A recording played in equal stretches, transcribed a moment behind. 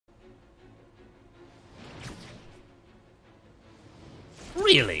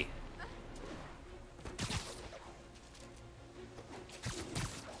Really?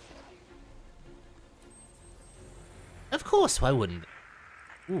 Of course, why wouldn't?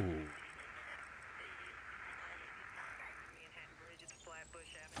 Ooh.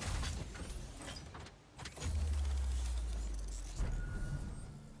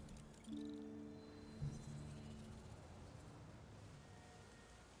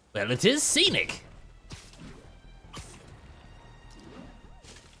 Well, it is scenic.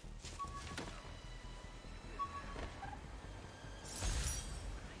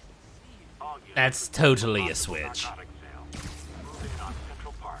 That's totally a switch.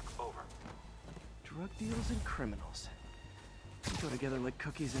 Drug deals and criminals. Go together like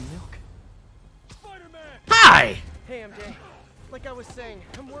cookies and milk. Hi! Hey, MJ. Like I was saying,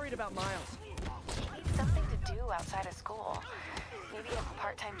 I'm worried about Miles. He needs something to do outside of school. Maybe a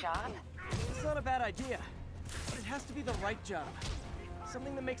part-time job? It's not a bad idea, but it has to be the right job.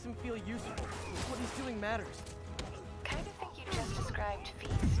 Something that makes him feel useful. What he's doing matters. Kind of think you just described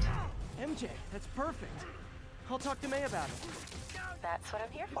Feast. MJ, that's perfect. I'll talk to May about it. That's what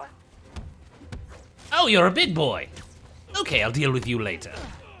I'm here for. Oh, you're a big boy. Okay, I'll deal with you later.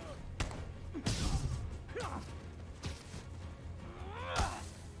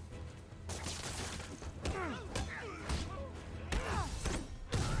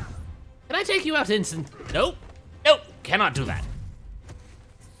 Can I take you out instant? Nope. Nope. Cannot do that.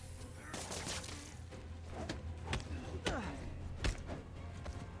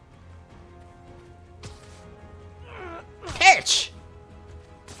 Catch!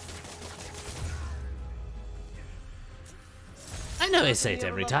 I know I say it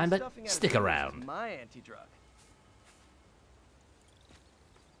every time, but stick around. My anti-drug.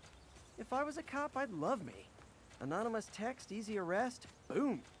 If I was a cop, I'd love me. Anonymous text, easy arrest,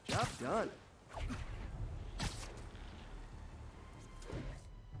 boom, job done.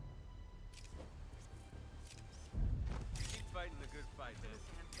 Keep fighting the good fight,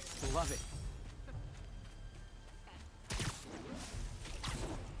 Ed. Love it.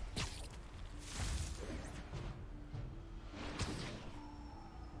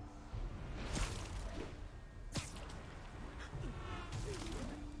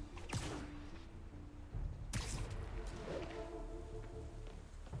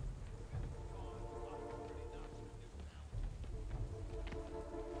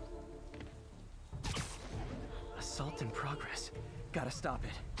 Assault in progress. Gotta stop it.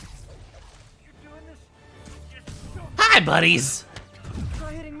 Hi, buddies!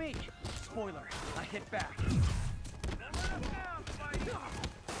 Try hitting me. Spoiler, I hit back.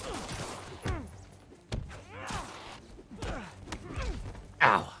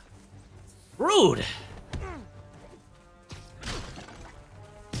 Ow. Rude!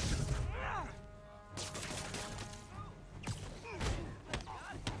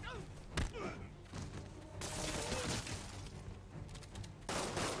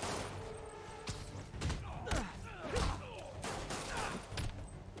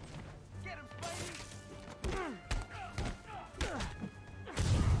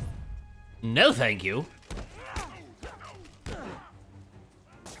 No, thank you.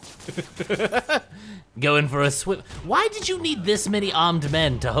 Going for a swim. Why did you need this many armed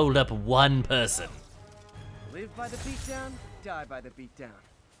men to hold up one person? Live by the beatdown, die by the beatdown.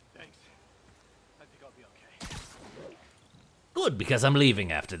 Thanks. I think I'll be okay. Good, because I'm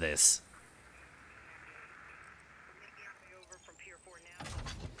leaving after this.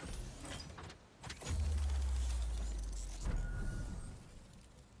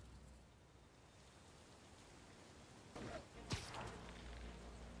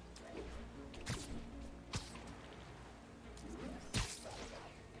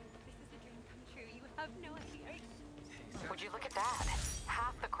 Would you look at that?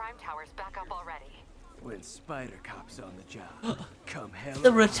 Half the crime tower's back up already. When Spider Cop's on the job, come hell.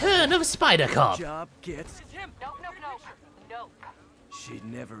 The return of Spider Cop. Job gets. Nope, nope, nope. Nope. She'd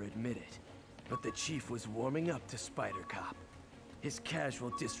never admit it, but the chief was warming up to Spider Cop. His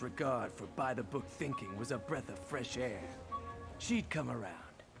casual disregard for by-the-book thinking was a breath of fresh air. She'd come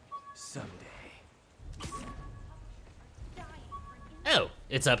around. Someday. Oh,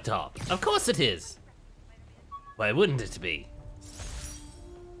 it's up top. Of course it is. Why wouldn't it be?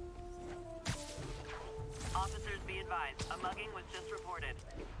 Officers be advised, a mugging was just reported.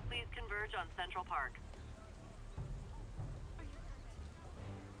 Please converge on Central Park.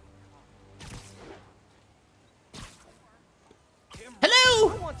 Hello?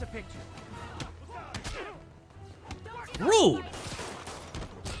 Who wants a picture? Rude.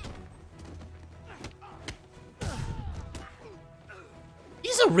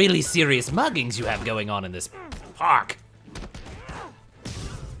 These are really serious muggings you have going on in this park.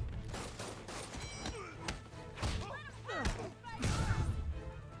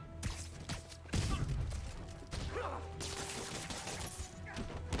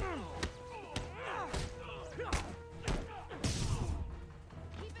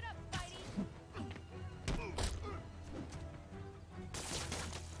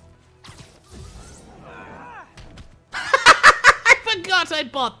 forgot I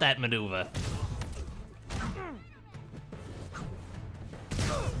bought that maneuver.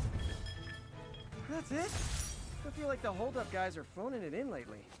 That's it? I feel like the holdup guys are phoning it in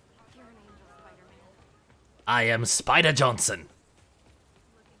lately. You're an angel, Spider-Man. I am Spider Johnson.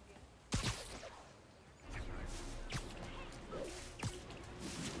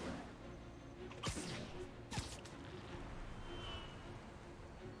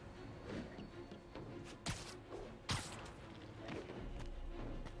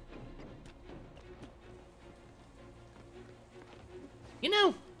 You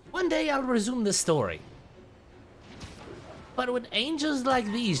know, one day I'll resume this story. But when angels like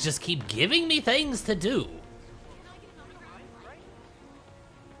these just keep giving me things to do.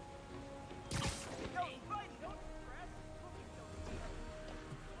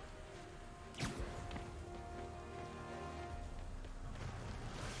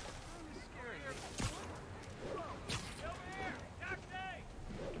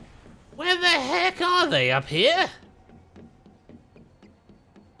 Where the heck are they up here?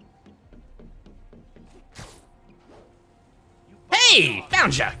 Hey,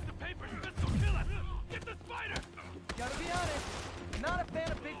 found ya! Gotta be honest, not a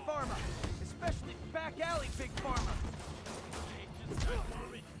fan of Big Pharma. Especially back alley Big Pharma.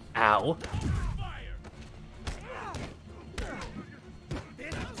 Ow.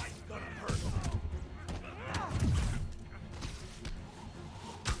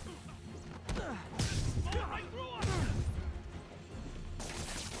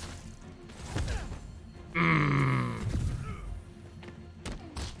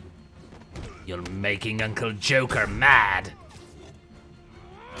 You're making Uncle Joker mad.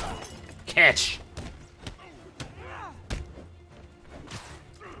 Catch.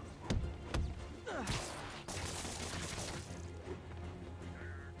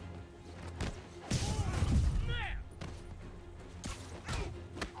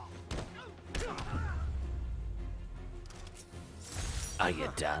 Are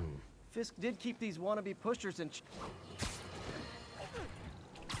you done? Fisk did keep these wannabe pushers in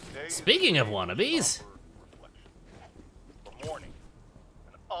Speaking of wannabes, For mourning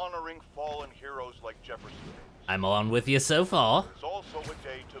and honoring fallen heroes like Jefferson Davis. I'm on with you so far. It's also a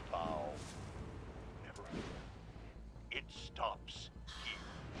day to vow never again. It stops here.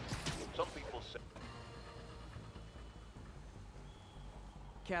 Some people say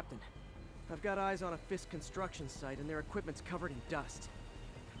Captain, I've got eyes on a Fisk construction site and their equipment's covered in dust.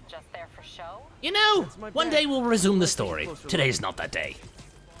 Just there for show? You know, That's my one bad. day we'll resume the Let's take a story. closer look. Today's not that day.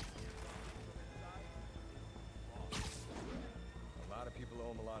 A lot of people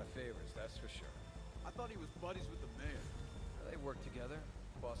owe him a lot of favors, that's for sure. I thought he was buddies with the mayor. They work together.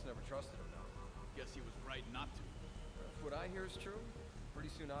 Boss never trusted him, though. Guess he was right not to. If what I hear is true, pretty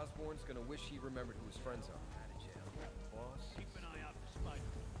soon Osborn's gonna wish he remembered who his friends are. Out of jail. Boss. Keep an eye out for Spider.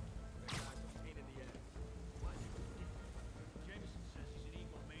 That guy's a pain in the ass. Jameson says he's an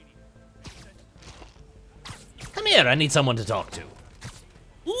egomaniac. Makes sense to me. Come here, I need someone to talk to.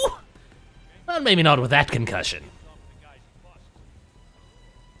 Ooh! Well, maybe not with that concussion. Off the guys he busts.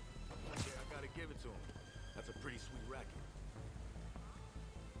 Yeah, I gotta give it to him. That's a pretty sweet racket.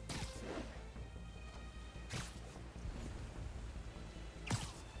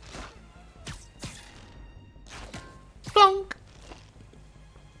 Plonk!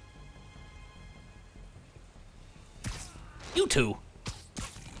 You two.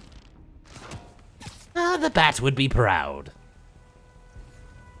 Ah, the bat would be proud.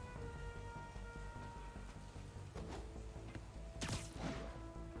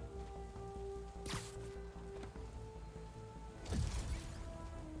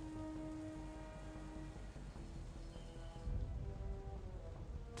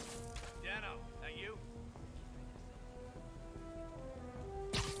 Dano, that you?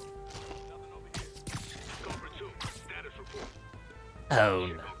 Nothing over here. Cobra 2, status report. Oh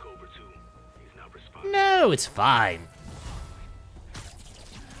no. Cobra 2, he's not responding. No, it's fine.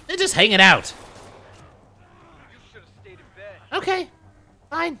 They're just hanging out. You should have stayed in bed. Okay,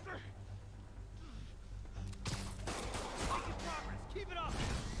 fine. Keep it up.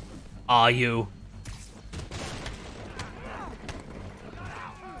 Are you?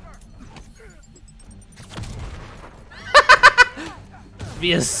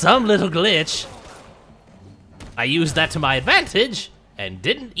 Via some little glitch, I used that to my advantage and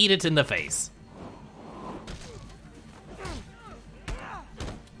didn't eat it in the face.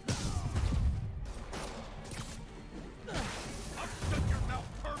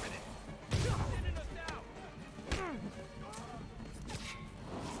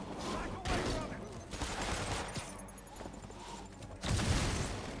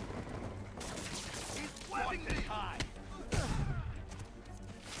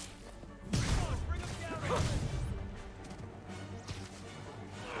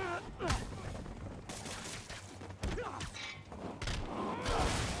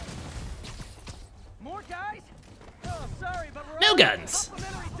 No guns!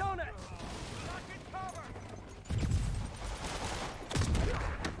 Complimentary donut.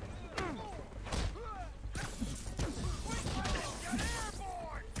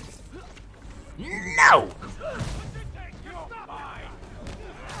 No!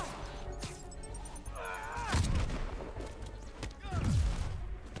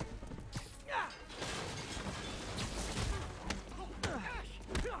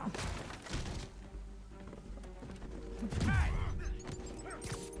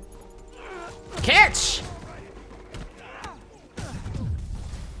 Catch!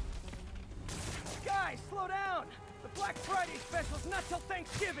 Guys, slow down. The Black Friday special's not till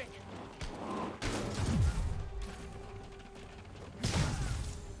Thanksgiving.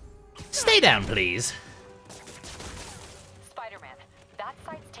 Stay down, please. Spider-Man, that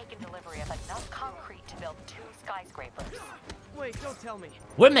site's taken delivery of enough concrete to build 2 skyscrapers. Wait, don't tell me.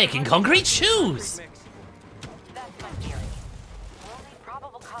 We're making concrete shoes! Mix. That's my theory. We'll need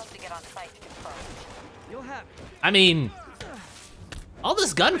probable cause to get on site to confirm it. You'll have it. I mean, all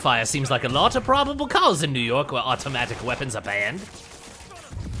this gunfire seems like a lot of probable cause in New York where automatic weapons are banned.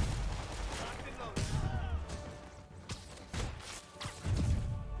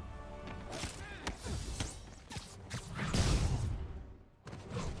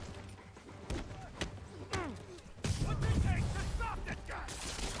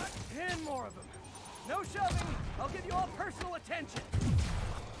 Ten more of them. No shoving. I'll give you all personal attention.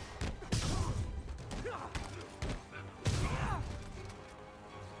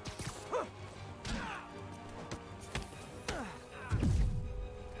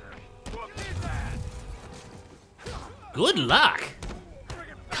 Good luck.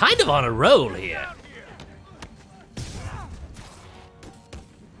 Kind of on a roll here.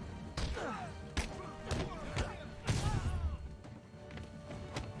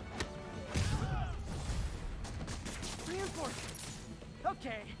 Reinforcements.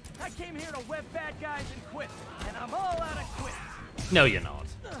 Okay, I came here to web bad guys and quit, and I'm all out of quits. No, you're not.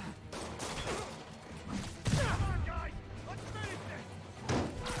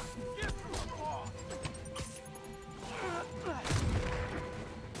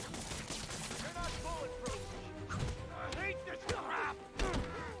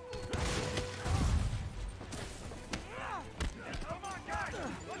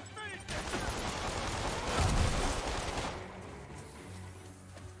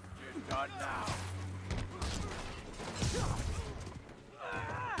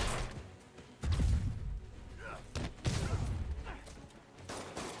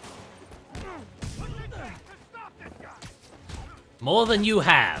 More than you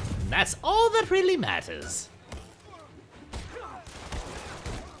have. And that's all that really matters.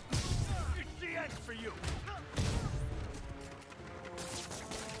 It's the end for you.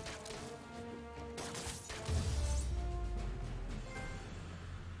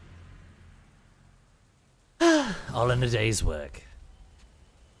 All in a day's work.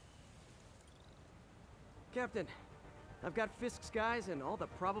 Captain, I've got Fisk's guys and all the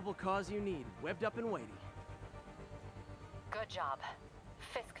probable cause you need, webbed up and waiting. Good job.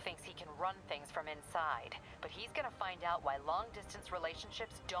 Fisk thinks he can run things from inside, but he's gonna find out why long-distance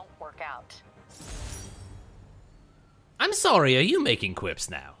relationships don't work out. I'm sorry, are you making quips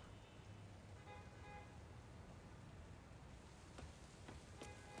now?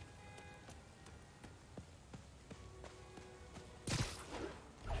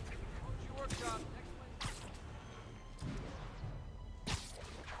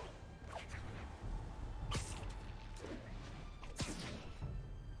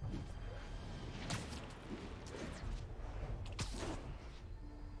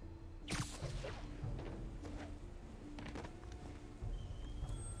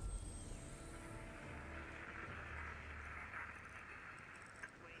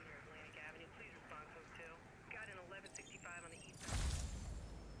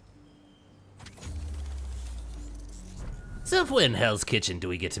 So if we're in Hell's Kitchen, do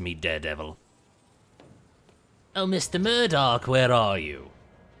we get to meet Daredevil? Oh, Mr. Murdoch, where are you?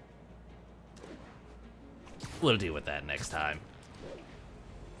 We'll deal with that next time.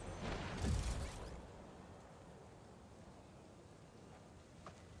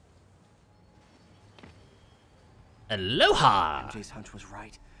 Aloha! MJ's hunch was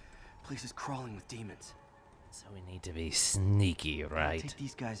right. Place is crawling with demons. So we need to be sneaky, right? Take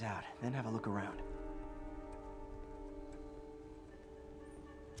these guys out, then have a look around.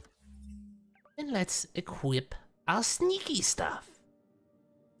 And let's equip our sneaky stuff.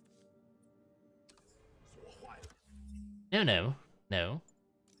 No, no, no.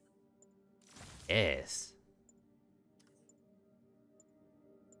 Yes.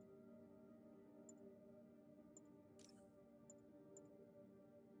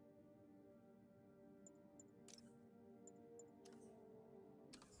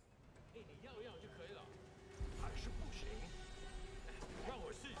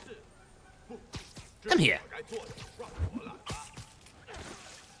 Come here. 该做的让我来啊！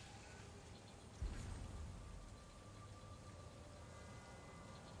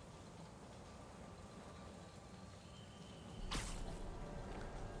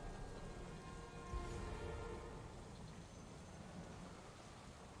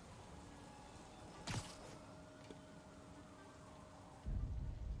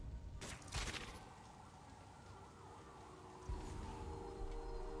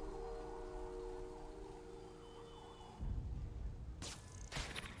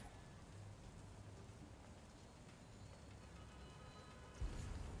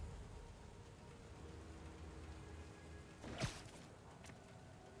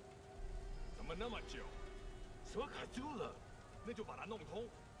 怎么那么久？蛇卡住了，那就把它弄通，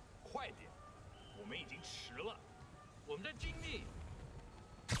快点！我们已经迟了，我们在尽力。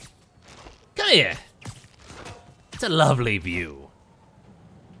 Come here. It's a lovely view.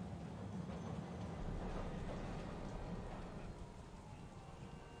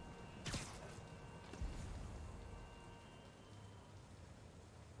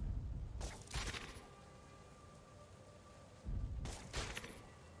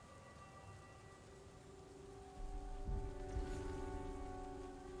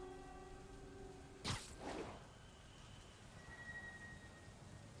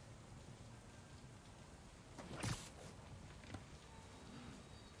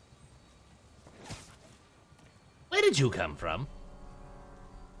 Where did you come from?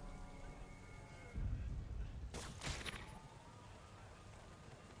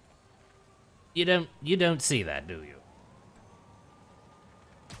 You don't see that, do you?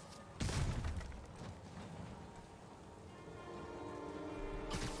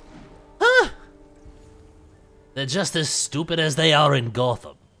 Huh? They're just as stupid as they are in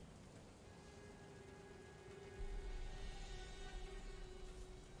Gotham.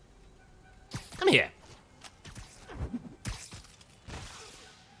 Come here.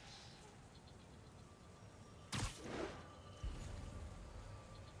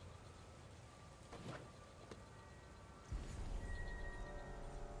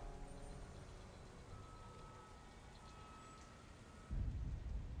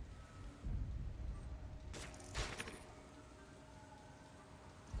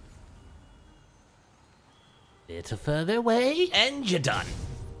 Little further away, and you're done.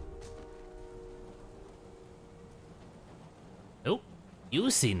 Nope,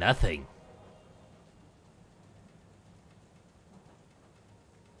 you see nothing.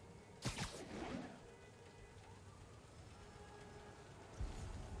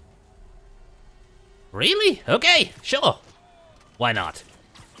 Really? Okay, sure. Why not?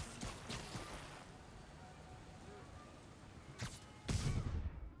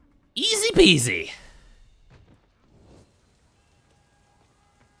 Easy peasy.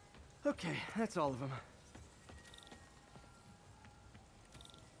 Okay, that's all of them.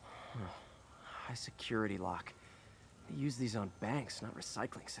 High security lock. They use these on banks, not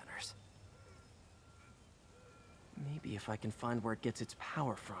recycling centers. Maybe if I can find where it gets its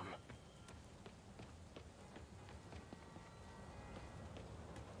power from.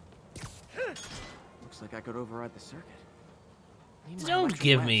 Looks like I could override the circuit. Need my Don't electric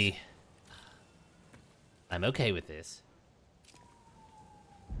give webs. me... I'm okay with this.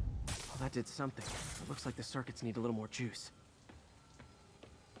 Well, that did something. It looks like the circuits need a little more juice.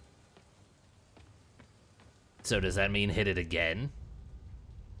 So does that mean hit it again?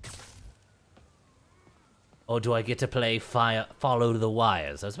 Or do I get to play follow the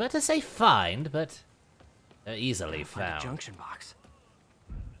wires? I was about to say find, but they're easily Find a found. junction box.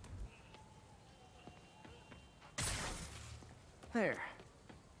 There.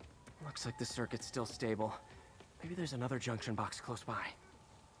 Looks like the circuit's still stable. Maybe there's another junction box close by.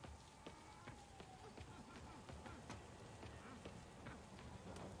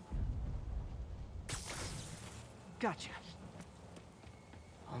 Gotcha.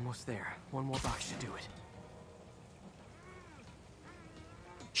 Almost there. One more box should do it.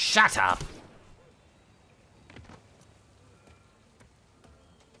 Shut up!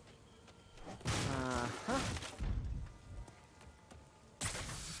 Uh-huh.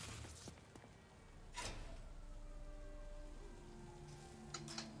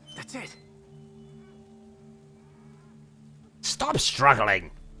 That's it. Stop struggling!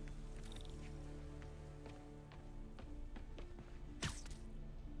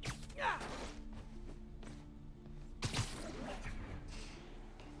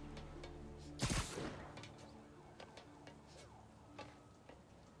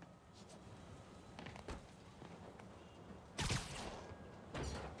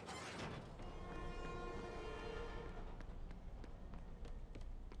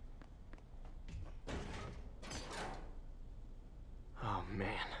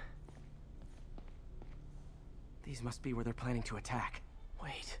 These must be where they're planning to attack.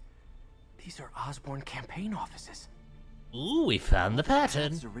 Wait, these are Osborn campaign offices. Ooh, we found the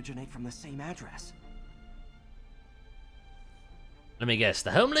pattern. These originate from the same address. Let me guess,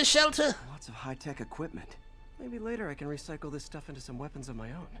 the homeless shelter? Lots of high-tech equipment. Maybe later I can recycle this stuff into some weapons of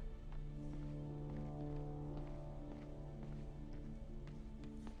my own.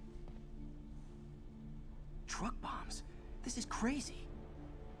 Truck bombs? This is crazy.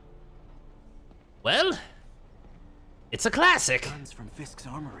 Well, it's a classic. Guns from Fisk's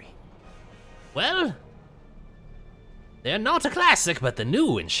armory. Well, they're not a classic, but they're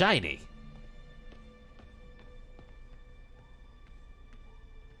new and shiny.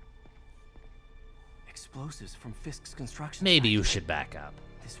 Explosives from Fisk's construction Maybe site. you should back up.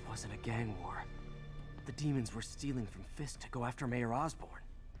 This wasn't a gang war. The demons were stealing from Fisk to go after Mayor Osborn.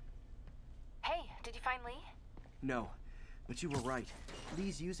 Hey, did you find Lee? No, but you were right.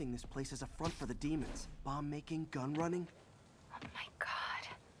 Lee's using this place as a front for the demons. Bomb making, gun running, Oh my god.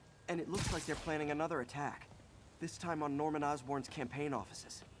 and it looks like they're planning another attack. This time on Norman Osborn's campaign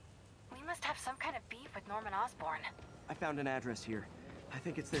offices. We must have some kind of beef with Norman Osborn. I found an address here. I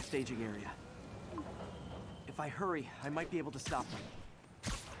think it's their staging area. If I hurry, I might be able to stop them.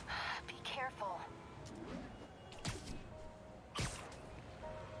 Be careful.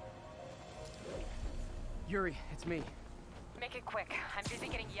 Yuri, it's me. Make it quick. I'm busy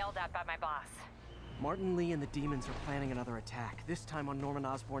getting yelled at by my boss. Martin Lee and the demons are planning another attack, this time on Norman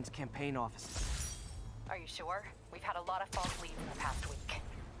Osborn's campaign offices. Are you sure? We've had a lot of false leads in the past week.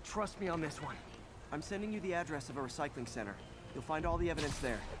 Trust me on this one. I'm sending you the address of a recycling center. You'll find all the evidence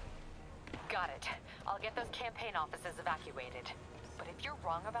there. Got it. I'll get those campaign offices evacuated. But if you're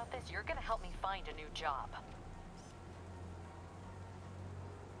wrong about this, you're gonna help me find a new job.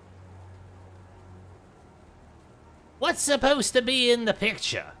 What's supposed to be in the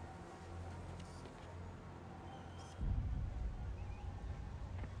picture?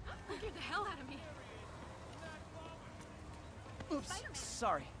 Scared the hell out of me. Oops,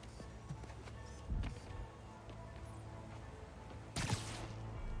 sorry.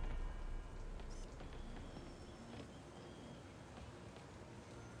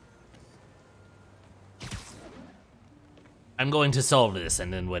 I'm going to solve this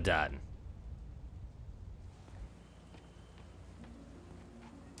and then we're done.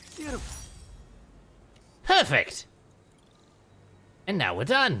 Beautiful. Perfect! And now we're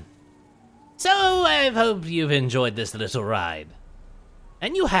done. So I hope you've enjoyed this little ride.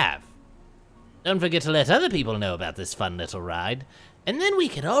 And you have. Don't forget to let other people know about this fun little ride, and then we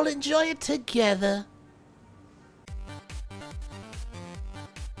can all enjoy it together.